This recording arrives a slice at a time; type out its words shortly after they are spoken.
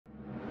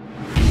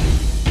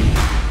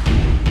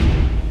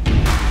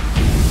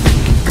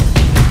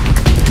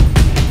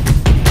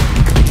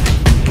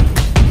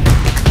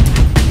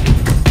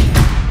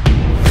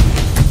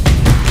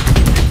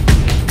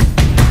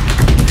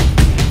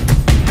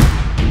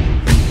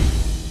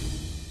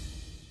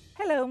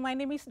my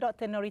name is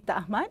Dr. Norita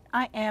Ahmed.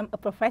 I am a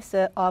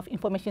professor of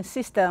Information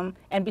System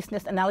and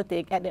Business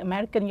Analytics at the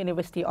American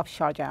University of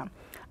Sharjah.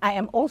 I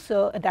am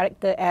also a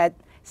director at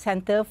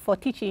Center for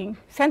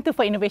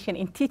Innovation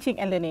in Teaching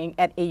and Learning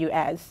at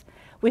AUS.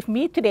 With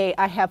me today,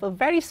 I have a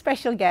very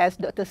special guest,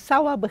 Dr.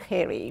 Salwa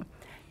Beheiry.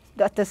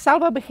 Dr.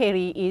 Salwa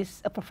Beheiry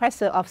is a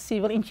professor of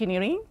Civil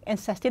Engineering and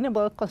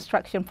Sustainable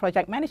Construction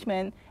Project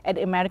Management at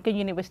the American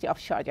University of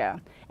Sharjah,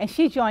 and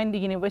she joined the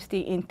university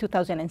in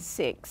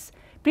 2006.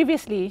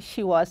 Previously,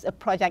 she was a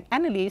project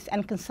analyst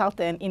and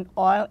consultant in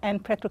oil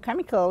and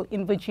petrochemical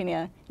in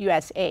Virginia,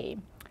 USA.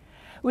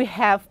 We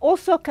have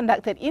also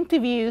conducted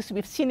interviews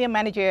with senior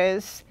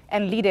managers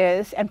and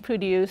leaders and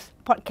produced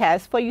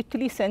podcasts for you to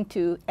listen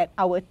to at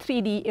our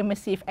 3D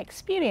immersive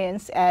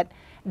experience at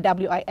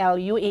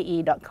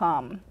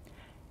wiluae.com.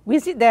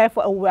 Visit there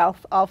for a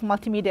wealth of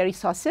multimedia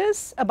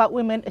resources about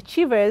women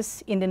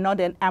achievers in the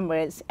Northern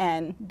Emirates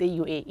and the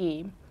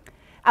UAE.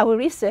 Our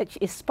research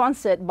is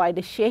sponsored by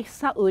the Sheikh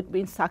Saud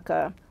bin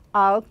Ras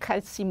Al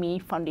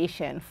Khaimah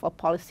Foundation for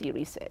Policy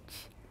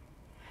Research.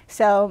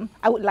 So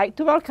I would like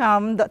to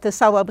welcome Dr.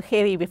 Salwa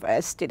Beheiry with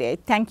us today.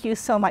 Thank you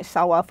so much,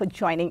 Salwa, for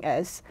joining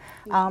us.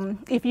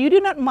 If you do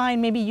not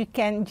mind, maybe you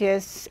can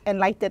just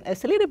enlighten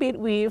us a little bit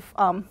with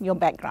your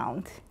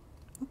background.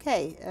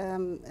 Okay,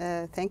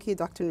 thank you,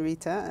 Dr.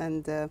 Norita,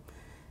 and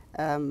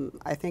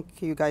I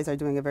think you guys are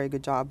doing a very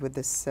good job with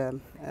this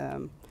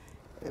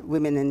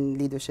women in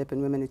leadership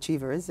and women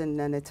achievers,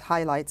 and it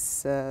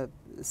highlights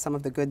some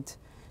of the good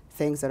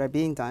things that are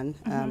being done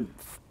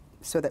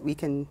so that we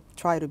can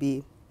try to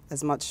be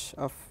as much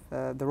of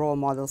the role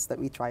models that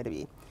we try to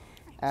be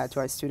to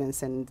our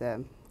students and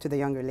to the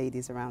younger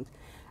ladies around.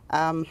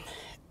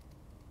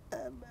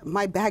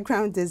 My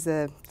background is,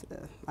 I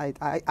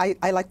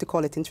like to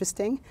call it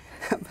interesting,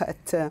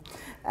 but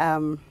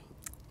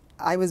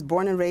I was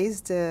born and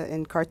raised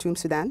in Khartoum,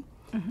 Sudan.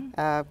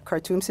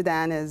 Khartoum,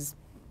 Sudan is,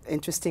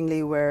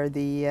 interestingly, where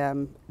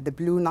the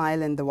Blue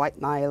Nile and the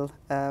White Nile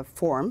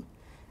form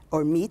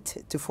or meet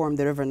to form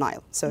the River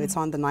Nile. So it's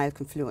on the Nile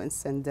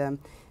confluence, and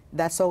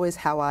that's always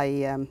how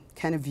I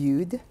kind of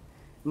viewed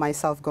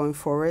myself going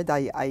forward.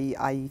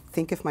 I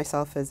think of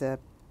myself as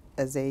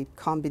a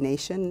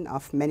combination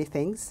of many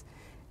things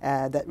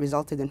that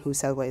resulted in who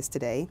Salwa is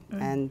today,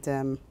 and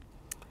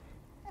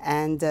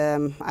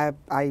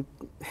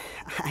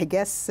I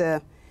guess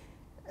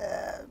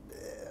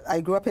I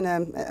grew up in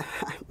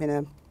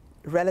a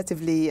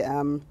relatively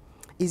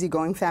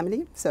easygoing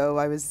family. So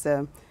I was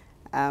the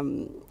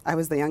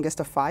youngest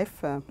of five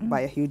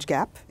by a huge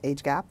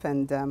age gap,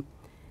 and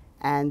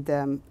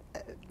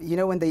you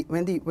know,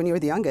 when you're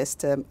the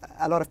youngest, a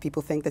lot of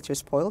people think that you're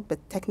spoiled, but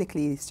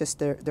technically it's just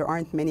there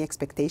aren't many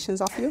expectations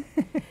of you.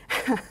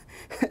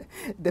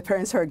 The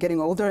parents are getting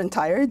older and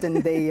tired,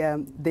 and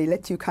they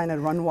let you kind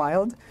of run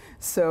wild.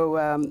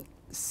 So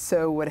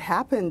so what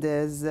happened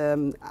is,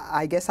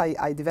 I guess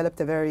I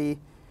developed a very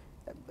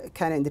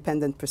kind of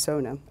independent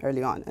persona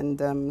early on, and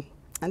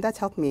that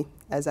helped me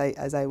as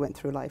I went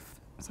through life.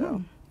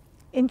 So.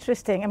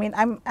 Interesting. I mean,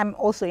 I'm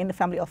also in the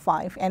family of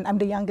five, and I'm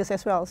the youngest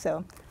as well.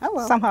 So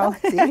somehow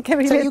I can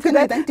relate. So you can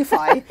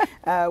identify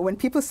when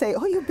people say,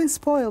 "Oh, you've been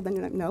spoiled," and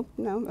you're like,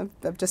 "No,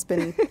 I've just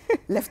been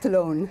left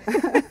alone."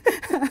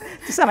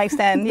 To some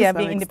extent, yeah,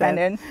 being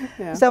independent.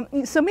 Yeah.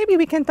 So maybe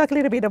we can talk a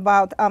little bit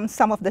about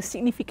some of the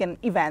significant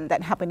events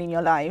that happened in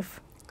your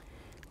life.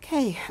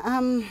 Okay.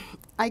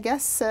 I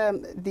guess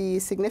the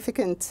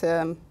significant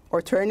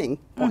or turning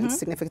points,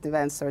 significant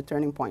events or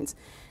turning points.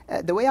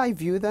 The way I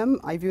view them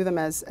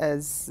as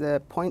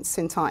points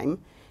in time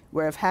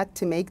where I've had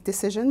to make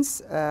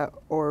decisions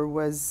or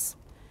was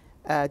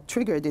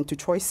triggered into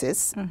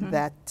choices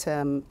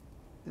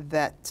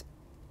that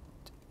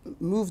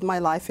moved my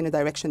life in a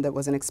direction that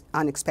was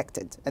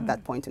unexpected at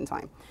that point in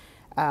time.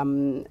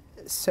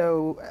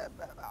 So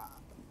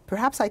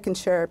perhaps I can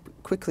share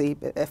quickly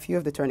a few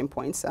of the turning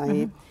points.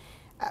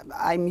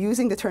 I'm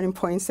using the turning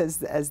points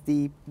as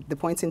the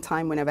points in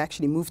time when I've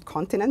actually moved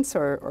continents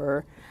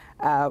or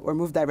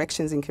moved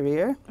directions in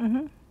career.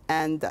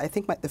 And I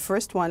think the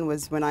first one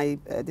was when I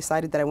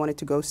decided that I wanted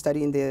to go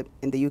study in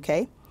the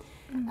UK.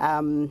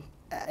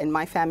 In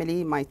my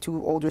family, my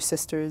two older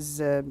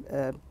sisters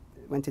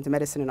went into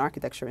medicine and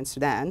architecture in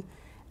Sudan,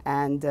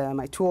 and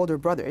my two older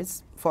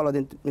brothers followed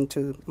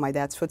into my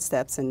dad's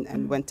footsteps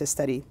and went to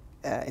study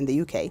in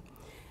the UK.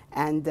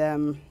 And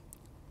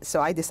so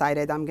I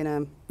decided I'm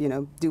gonna,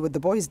 do what the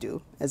boys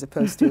do as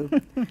opposed to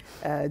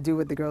do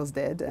what the girls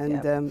did,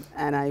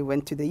 and I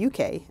went to the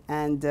UK.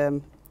 And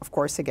of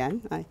course,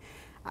 again,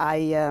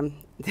 I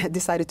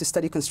decided to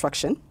study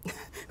construction,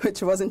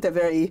 which wasn't a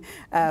very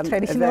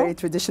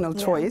traditional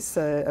choice.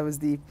 I was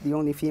the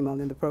only female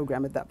in the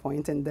program at that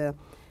point, and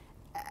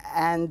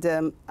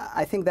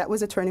I think that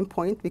was a turning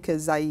point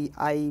because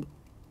I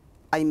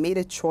made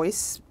a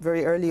choice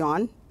very early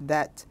on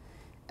that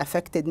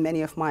affected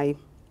many of my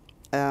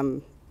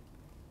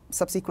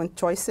subsequent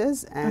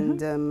choices,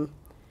 and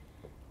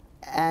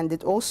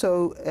it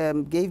also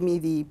gave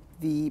me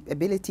the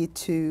ability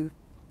to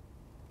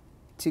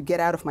get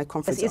out of my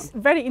comfort zone. It's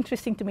very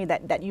interesting to me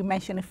that you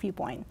mentioned a few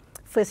points.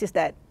 First is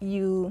that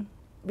you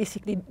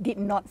basically did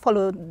not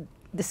follow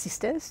the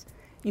sisters.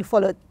 You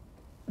followed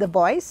the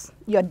boys.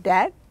 Your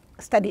dad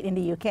studied in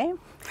the UK.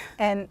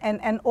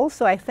 And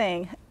also I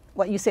think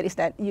what you said is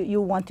that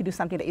you want to do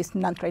something that is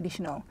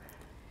non-traditional,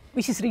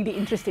 which is really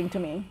interesting to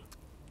me.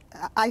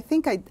 I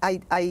think I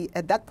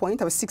at that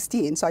point, I was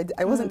 16, so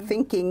I wasn't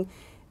thinking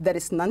that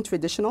it's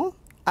non-traditional.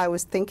 I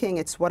was thinking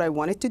it's what I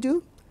wanted to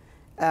do.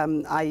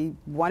 I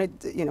wanted,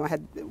 you know, I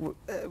had,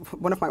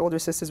 one of my older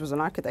sisters was an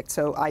architect,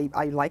 so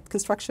I liked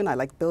construction, I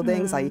liked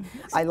buildings, I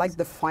liked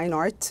the fine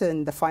art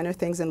and the finer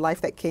things in life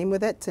that came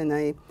with it,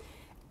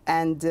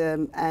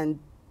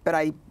 but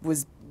I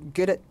was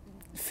good at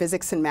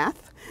physics and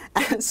math,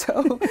 and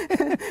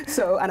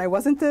and I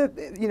wasn't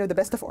the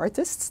best of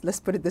artists, let's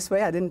put it this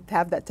way. I didn't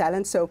have that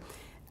talent, so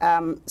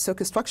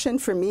construction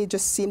for me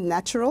just seemed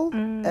natural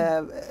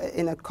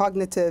in a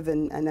cognitive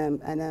and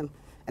an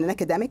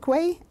academic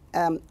way.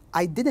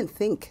 I didn't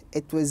think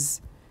it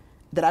was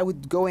that I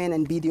would go in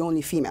and be the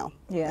only female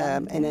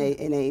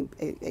in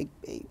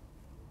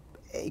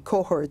a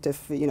cohort of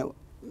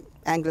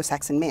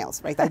Anglo-Saxon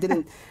males, right? I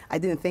didn't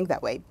think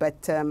that way,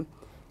 but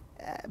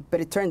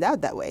it turned out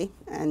that way,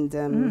 and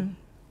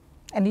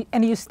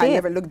you stayed. I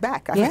never looked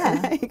back.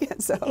 Yeah,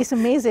 so. It's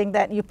amazing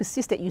that you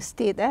persisted, you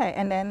stayed there,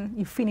 and then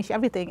you finished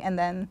everything, and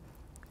then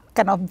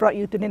kind of brought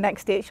you to the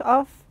next stage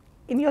of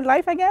in your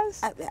life, I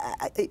guess.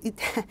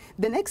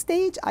 The next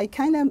stage, I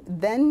kind of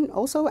then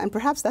also, and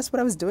perhaps that's what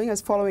I was doing. I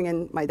was following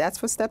in my dad's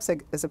footsteps,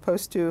 as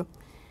opposed to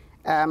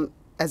the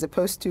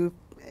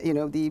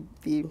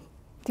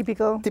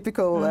typical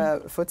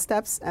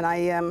footsteps. And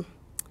I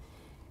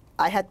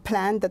had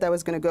planned that I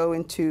was going to go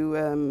into,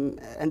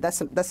 and that's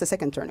the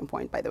second turning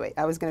point, by the way.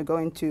 I was going to go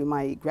into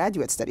my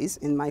graduate studies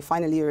in my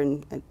final year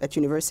at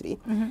university.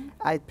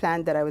 I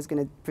planned that I was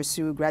going to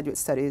pursue graduate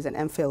studies and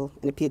MPhil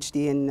and a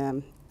Ph.D.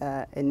 in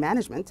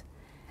management,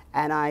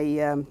 and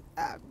I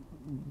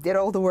did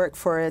all the work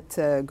for it,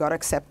 got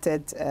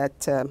accepted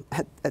at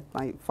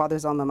my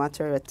father's alma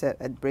mater at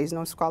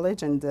Brasenose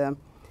College, and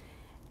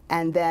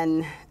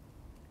then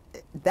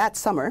that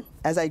summer,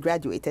 as I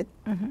graduated,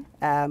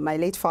 my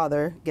late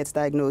father gets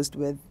diagnosed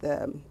with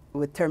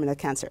terminal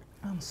cancer.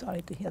 I'm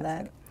sorry to hear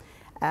that.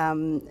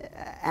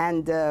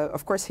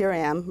 Of course, here I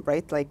am,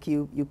 right? Like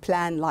you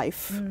plan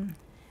life,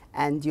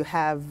 and you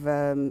have,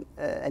 and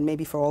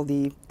maybe for all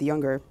the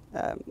younger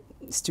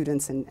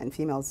students and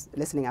females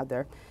listening out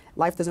there,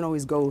 life doesn't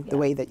always go the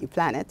way that you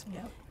plan it.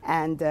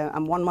 And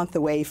I'm 1 month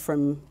away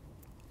from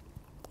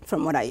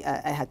what I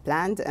had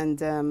planned, and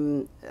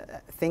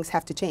things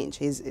have to change.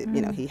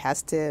 He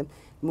has to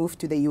move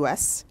to the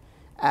U.S.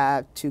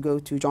 To go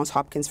to Johns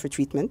Hopkins for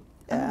treatment.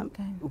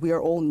 We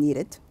are all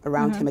needed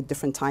around him at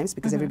different times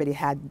because everybody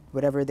had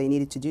whatever they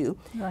needed to do.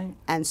 Right.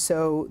 And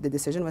so the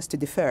decision was to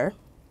defer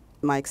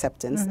my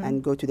acceptance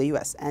and go to the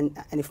U.S. And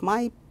if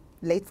my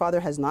late father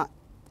had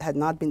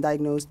not been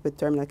diagnosed with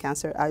terminal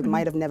cancer, I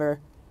might have never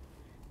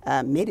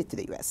made it to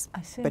the U.S.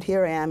 I see. But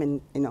here I am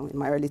in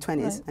my early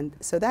 20s, right. And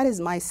so that is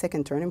my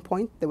second turning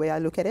point, the way I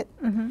look at it.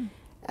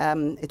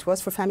 It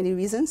was for family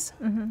reasons,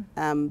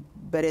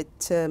 but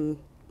it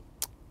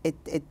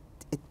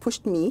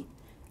pushed me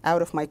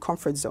out of my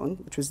comfort zone,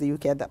 which was the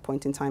UK at that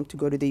point in time, to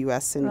go to the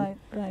US, and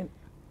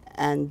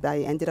and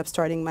I ended up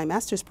starting my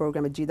master's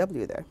program at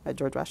GW there at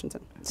George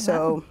Washington.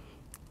 So.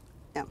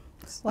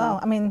 Wow,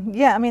 I mean,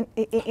 yeah, I mean,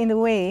 in a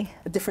way.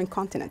 A different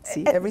continent,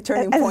 see, every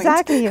turning point.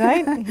 Exactly,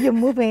 right? You're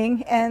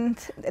moving, and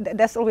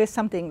that's always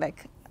something that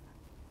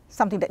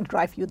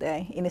drives you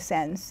there, in a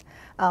sense.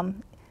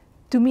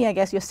 To me, I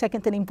guess your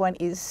second turning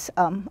point is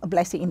a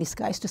blessing in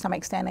disguise to some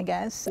extent, I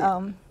guess.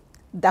 Yeah.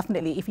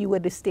 Definitely, if you were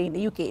to stay in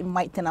the UK, it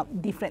might turn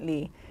out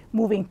differently.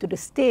 Moving to the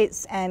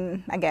States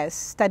and, I guess,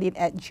 studied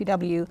at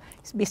GW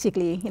is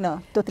basically,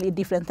 totally a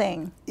different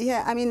thing.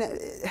 Yeah, I mean,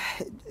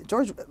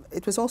 George,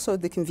 it was also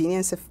the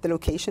convenience of the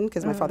location,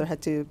 because my father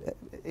had to,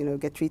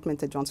 get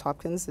treatment at Johns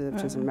Hopkins,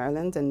 which was in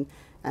Maryland, and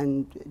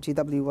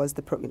GW was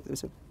it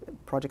was a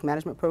project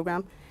management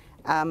program.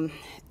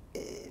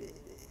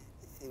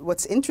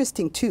 What's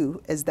interesting, too,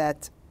 is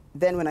that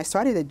then when I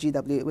started at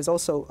GW, it was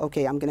also,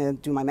 okay, I'm going to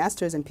do my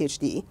master's and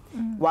PhD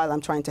while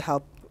I'm trying to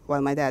help,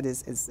 while my dad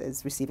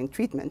is receiving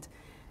treatment.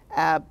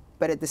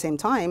 But at the same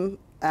time,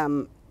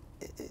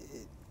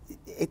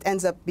 it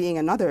ends up being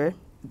another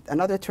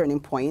turning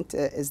point,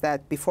 is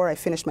that before I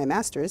finished my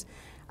master's,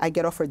 I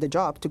get offered the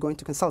job to go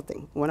into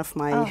consulting. One of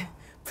my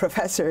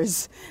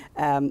professors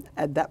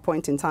at that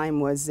point in time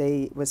was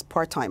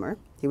part-timer.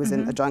 He was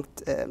an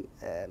adjunct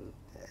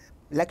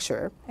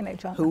lecturer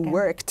who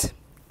worked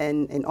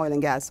in oil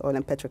and gas, oil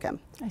and petrochem.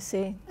 I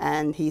see.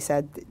 And he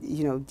said,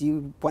 do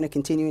you want to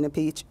continue in a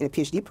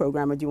PhD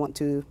program, or do you want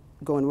to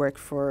go and work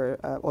for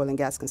oil and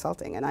gas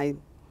consulting? And I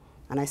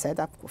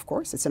said, of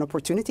course, it's an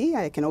opportunity.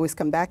 I can always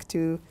come back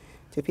to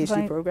a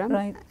PhD program.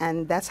 Right.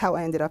 And that's how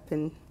I ended up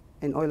in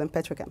oil and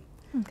petrochem.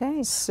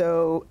 Okay.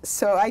 So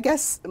I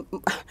guess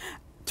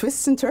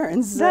twists and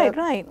turns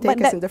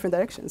take us in different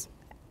directions.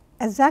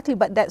 Exactly,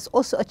 but that's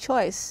also a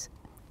choice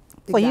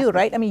for you,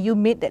 right? I mean, you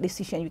made that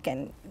decision. You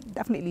can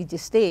definitely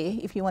just stay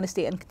if you want to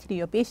stay and continue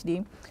your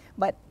PhD,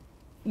 but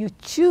you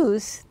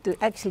choose to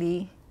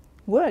actually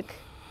work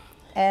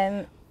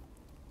and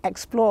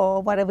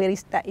explore whatever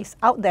that is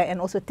out there, and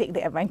also take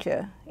the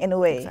adventure in a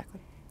way. Exactly.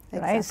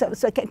 Right? Exactly.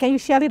 So can you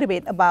share a little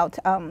bit about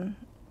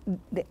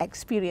the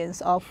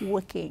experience of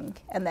working,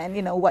 and then,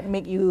 you know, what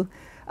made you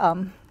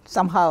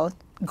somehow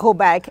go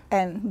back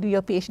and do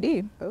your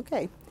PhD?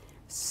 Okay.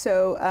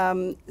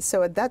 So,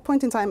 so at that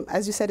point in time,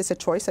 as you said, it's a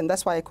choice, and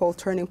that's why I call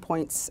turning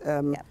points.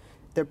 There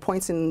are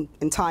points in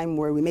time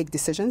where we make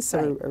decisions,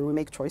 or we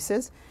make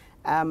choices.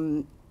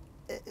 And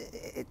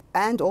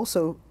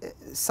also,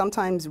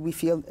 sometimes we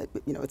feel,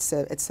 you know, it's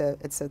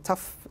a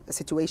tough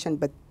situation,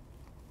 but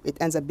it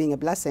ends up being a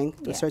blessing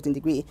to a certain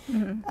degree.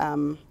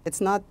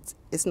 It's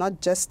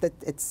not just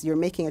that you're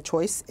making a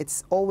choice.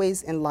 It's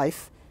always in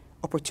life,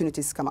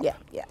 opportunities come up.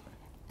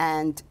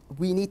 And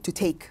we need to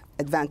take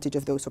advantage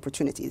of those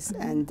opportunities.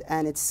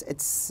 And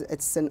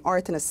it's an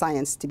art and a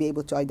science to be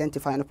able to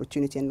identify an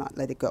opportunity and not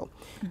let it go.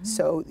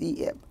 So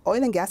the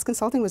oil and gas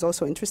consulting was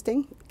also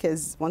interesting,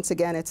 because once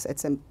again, it's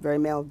a very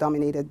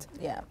male-dominated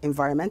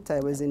environment. I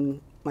was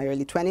in my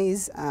early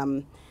 20s.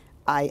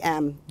 I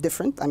am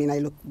different. I mean, I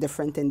look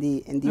different in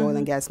the oil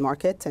and gas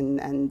market,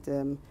 and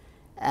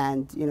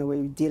you know,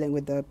 we're dealing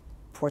with the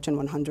Fortune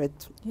 100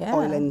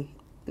 oil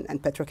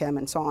and petrochem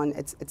and so on.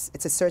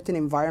 It's a certain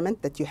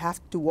environment that you have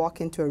to walk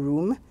into a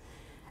room,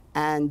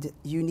 and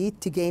you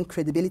need to gain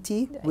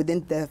credibility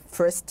within the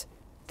first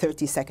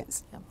 30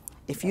 seconds.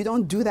 If you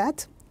don't do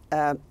that,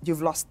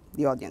 you've lost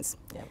the audience.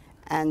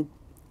 And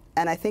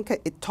I think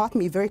it taught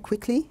me very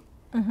quickly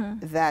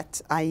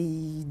that I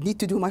need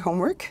to do my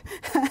homework,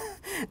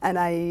 and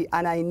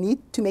I need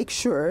to make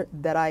sure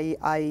that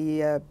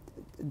I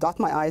dot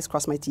my I's,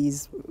 cross my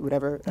T's,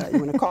 whatever you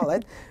want to call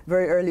it,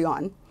 very early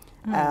on,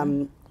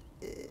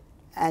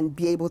 and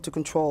be able to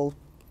control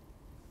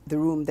the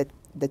room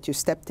that you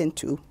stepped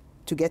into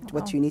to get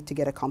what you need to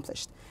get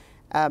accomplished.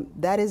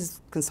 That is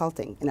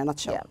consulting in a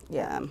nutshell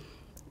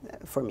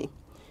for me.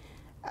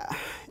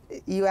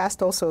 You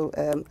asked also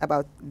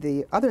about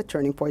the other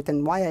turning point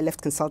and why I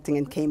left consulting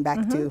and came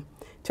back to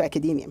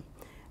academia.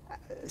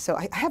 So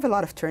I have a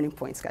lot of turning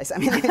points, guys. I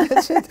mean,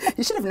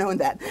 you should have known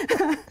that.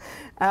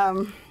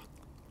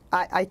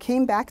 I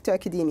came back to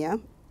academia.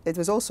 It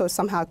was also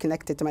somehow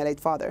connected to my late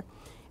father.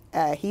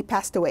 He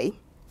passed away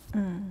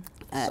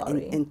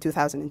in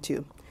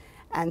 2002.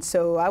 And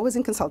so I was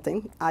in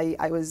consulting.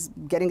 I was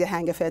getting the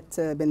hang of it,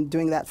 been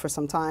doing that for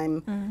some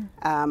time.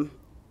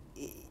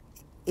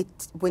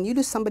 When you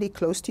lose somebody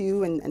close to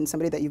you and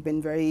somebody that you've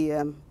been very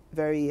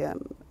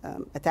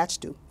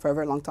attached to for a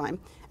very long time,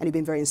 and you've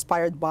been very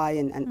inspired by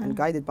and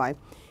guided by,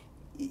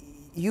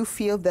 you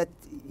feel that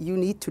you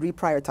need to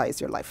reprioritize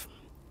your life.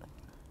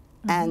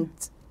 And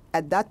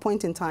at that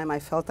point in time, I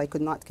felt I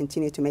could not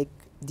continue to make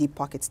deep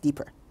pockets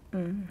deeper.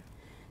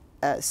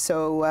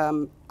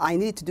 So I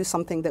needed to do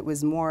something that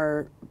was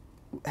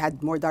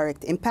had more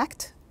direct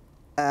impact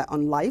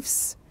on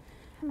lives.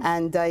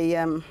 And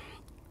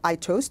I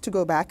chose to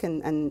go back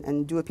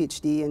and do a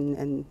PhD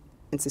in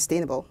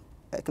sustainable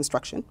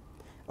construction,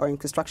 or in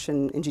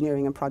construction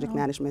engineering and project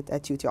management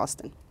at UT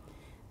Austin.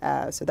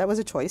 So that was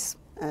a choice.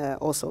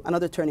 Also,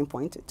 another turning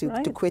point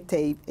to quit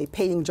a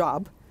paying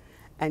job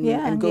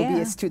and go be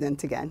a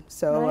student again.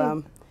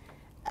 So,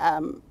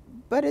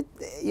 but it,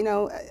 you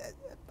know,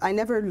 I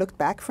never looked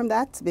back from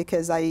that,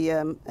 because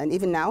and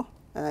even now,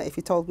 if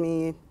you told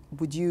me,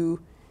 would you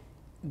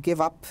give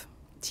up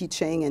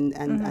teaching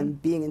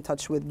and being in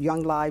touch with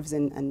young lives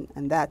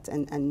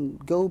and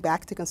go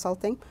back to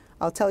consulting,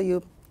 I'll tell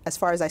you, as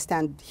far as I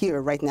stand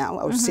here right now,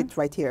 or sit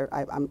right here,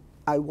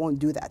 I won't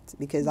do that,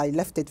 because I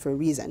left it for a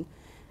reason,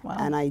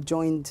 and I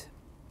rejoined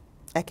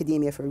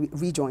academia for a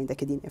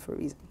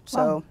reason.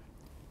 So.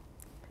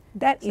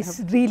 That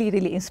is really,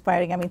 really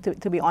inspiring, I mean,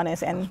 to be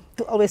honest, and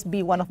to always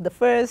be one of the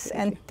first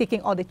and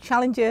taking all the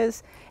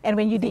challenges. And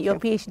when you did your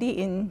PhD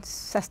in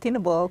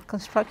sustainable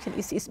construction,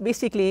 it's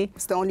basically...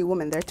 It's the only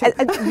woman there, too.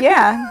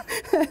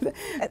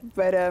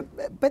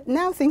 But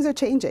now things are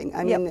changing.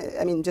 I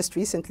mean, just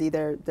recently,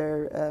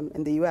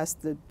 in the US,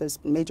 there's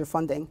major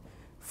funding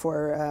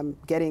for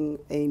getting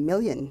 1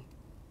 million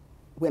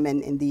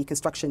women in the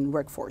construction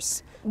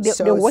workforce.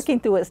 They're working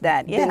towards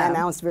that, been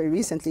announced very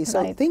recently.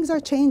 So things are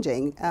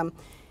changing.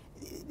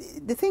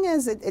 The thing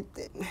is,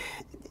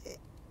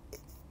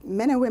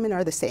 men and women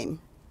are the same,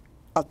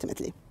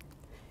 ultimately.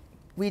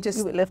 We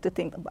would love to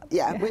think about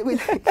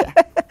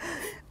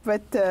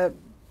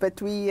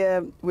but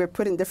we're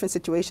put in different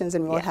situations,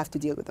 and we all have to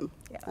deal with them,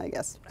 I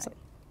guess. So.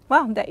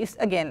 Well, that is,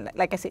 again,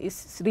 like I said,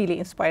 it's really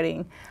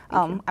inspiring.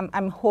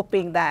 I'm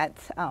hoping that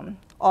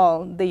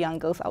all the young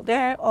girls out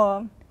there,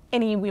 or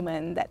any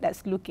women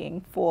that's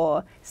looking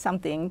for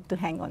something to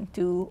hang on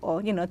to,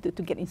 or, you know, to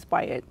get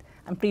inspired,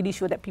 I'm pretty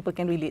sure that people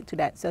can relate to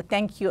that. So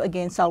thank you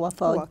again, Salwa,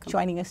 for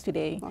joining us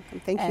today. Welcome.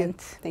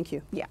 Thank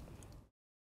you. Yeah.